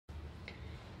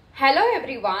Hello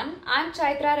everyone, I'm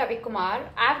Chaithra Ravikumar.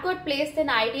 I've got placed in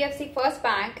IDFC First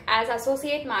Bank as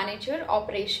Associate Manager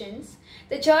Operations.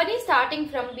 The journey starting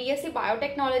from BSc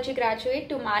Biotechnology graduate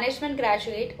to Management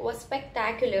graduate was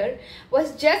spectacular,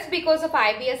 was just because of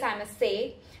IBS, I must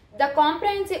say. The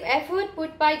comprehensive effort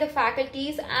put by the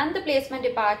faculties and the placement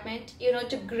department,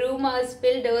 to groom us,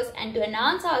 build us and to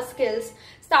enhance our skills,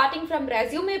 starting from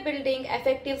resume building,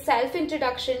 effective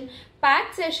self-introduction,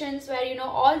 packed sessions where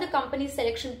all the company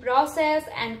selection process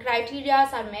and criteria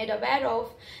are made aware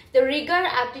of, the rigor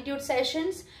aptitude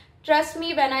sessions. Trust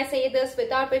me when I say this,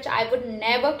 without which I would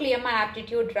never clear my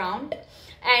aptitude round,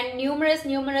 and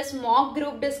numerous mock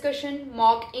group discussion,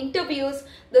 mock interviews.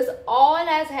 This all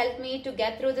has helped me to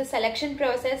get through the selection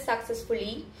process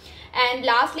successfully. And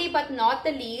lastly but not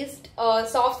the least,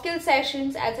 soft skill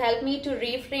sessions has helped me to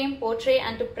reframe, portray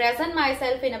and to present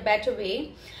myself in a better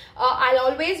way.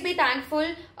 I'll always be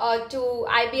thankful to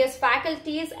IBS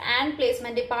faculties and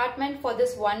placement department for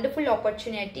this wonderful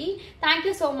opportunity. Thank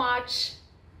you so much.